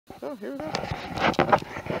So here we go.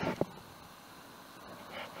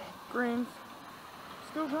 Greens.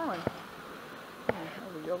 Still growing.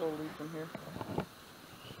 There's a yellow leaf in here.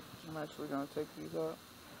 I'm actually going to take these out.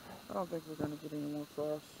 I don't think we're going to get any more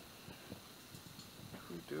frost. If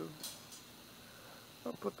we do,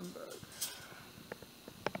 I'll put them back.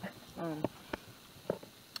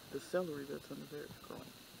 The celery that's under there is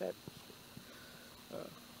growing fabulously.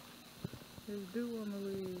 There's dew on the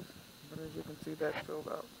leaves, but as you can see, that filled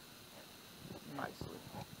out nicely.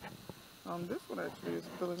 This one actually is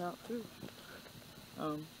filling out too.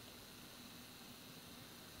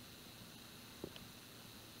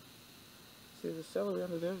 See, the celery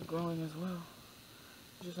under there is growing as well.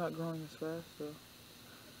 It's just not growing as fast, so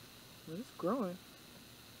but it's growing.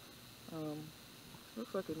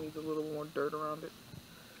 Looks like it needs a little more dirt around it.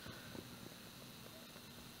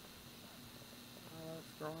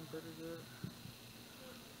 It's growing pretty good.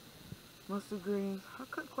 Mustard greens. I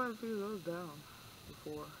cut quite a few of those down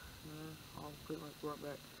before. I'll pretty much brought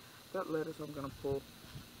back. That lettuce I'm gonna pull.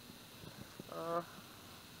 A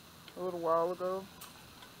little while ago,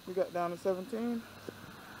 we got down to 17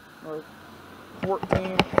 or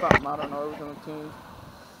 14, something, I don't know, it was in the teens.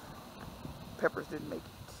 Peppers didn't make it.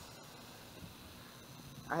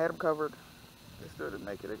 I had them covered, they still didn't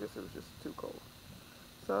make it. I guess it was just too cold.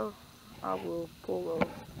 So, I will pull those,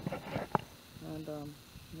 and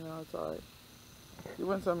you know, it's alright. You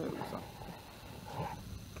win some, you lose some.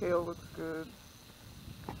 Kale looks good.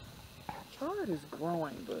 Chard is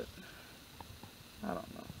growing, but I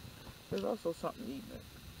don't know. There's also something eating it.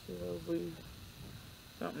 See those leaves?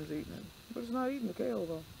 Something's eating it. But it's not eating the kale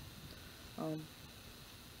though. I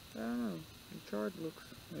don't know. The chard looks,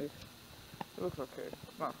 it looks okay.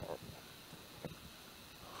 It's not horrible.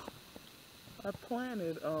 I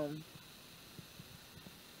planted, oh,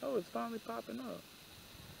 it's finally popping up.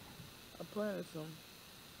 I planted some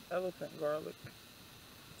elephant garlic,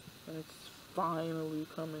 and it's finally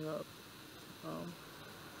coming up.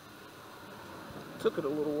 Took it a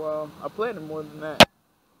little while. I planted more than that.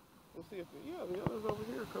 We'll see if the others over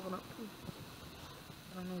here are coming up too.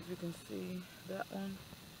 I don't know if you can see that one.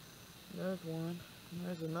 There's one. And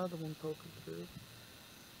there's another one poking through.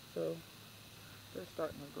 So they're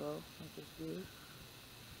starting to grow, which is good.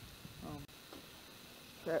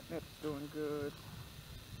 Catnip's doing good.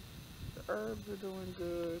 The herbs are doing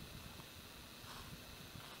good.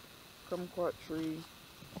 Kumquat tree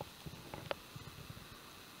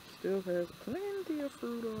still has plenty of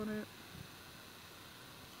fruit on it.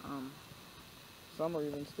 Some are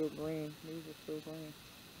even still green. These are still green.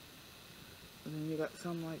 And then you got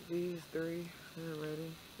some like these three. They're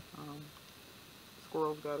ready.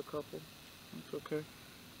 Squirrels got a couple. It's okay.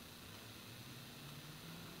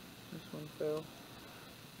 This one fell.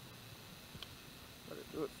 Let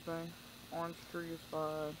it do its thing. Orange tree is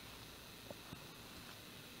fine.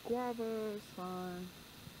 Guava is fine.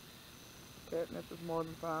 Catnip is more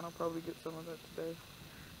than fine. I'll probably get some of that today.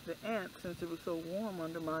 The ants, since it was so warm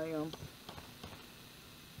under my, they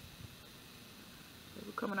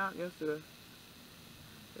were coming out yesterday.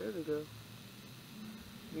 There they go.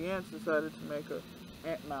 The ants decided to make a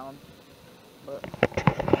ant mound, but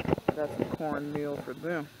I got some cornmeal for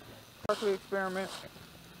them. Broccoli experiment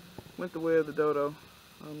went the way of the dodo.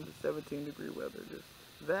 The 17-degree weather, just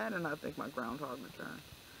that, and I think my groundhog returned.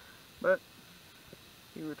 But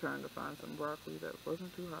he returned to find some broccoli that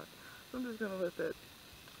wasn't too hot. So I'm just gonna let that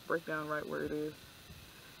break down right where it is.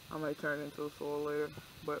 I might turn it into the soil later,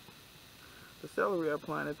 but the celery I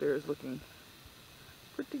planted there is looking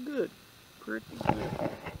pretty good. Pretty good.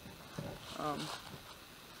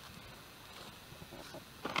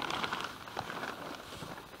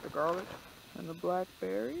 The garlic and the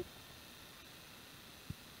blackberry.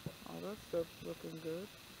 All that stuff's looking good.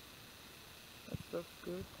 That stuff's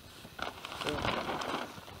good. So,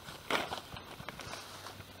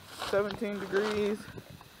 17 degrees.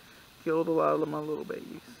 Killed a lot of my little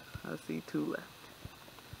babies. I see 2 left.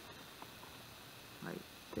 Right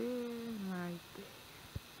there, right there.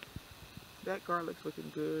 That garlic's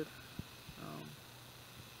looking good.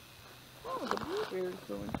 Oh, the blueberry's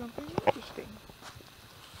doing something interesting.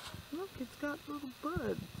 Look, it's got little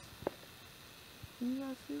buds. Can you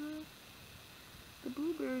guys see that? The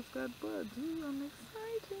blueberry's got buds. Ooh, I'm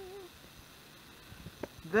excited.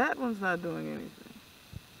 That one's not doing anything.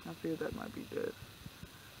 I feel that might be dead.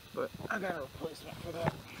 But I got a replacement for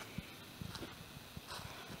that.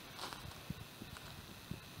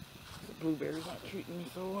 The blueberry's not treating me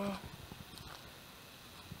so well.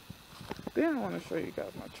 Then I want to show you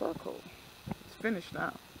guys my charcoal. It's finished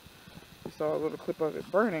now. You saw a little clip of it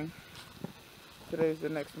burning. Today's the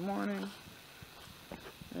next morning.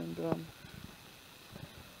 And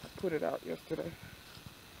put it out yesterday.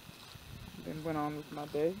 Then went on with my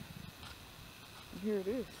day. And here it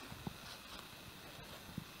is.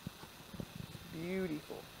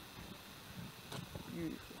 Beautiful.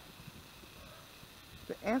 Beautiful.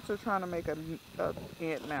 The ants are trying to make an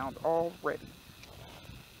ant mound already.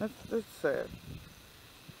 That's sad.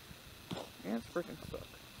 Ants freaking suck.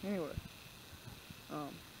 Anyway,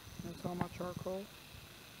 that's all my charcoal.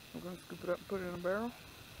 I'm going to scoop it up and put it in a barrel.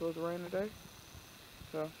 It's supposed to rain today.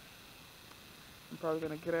 So, I'm probably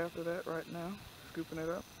going to get after that right now, scooping it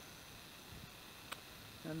up.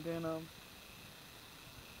 And then,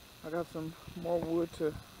 I got some more wood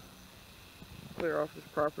to clear off this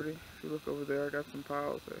property. If you look over there, I got some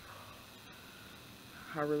piles that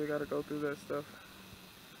I really got to go through that stuff.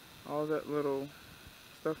 All that little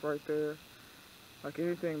stuff right there. Like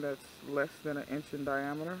anything that's less than 1 inch in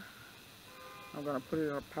diameter, I'm going to put it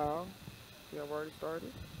in a pile. See, I've already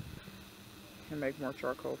started. And make more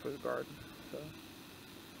charcoal for the garden.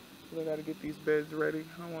 So I got to get these beds ready.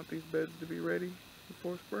 I want these beds to be ready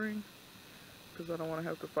before spring, because I don't want to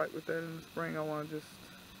have to fight with that in the spring. I want to just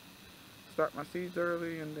start my seeds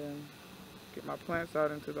early and then get my plants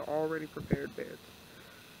out into the already prepared beds.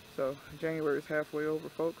 So January is halfway over,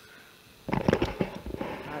 folks.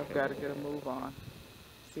 I've got to get a move on.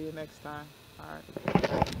 See you next time. All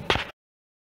right.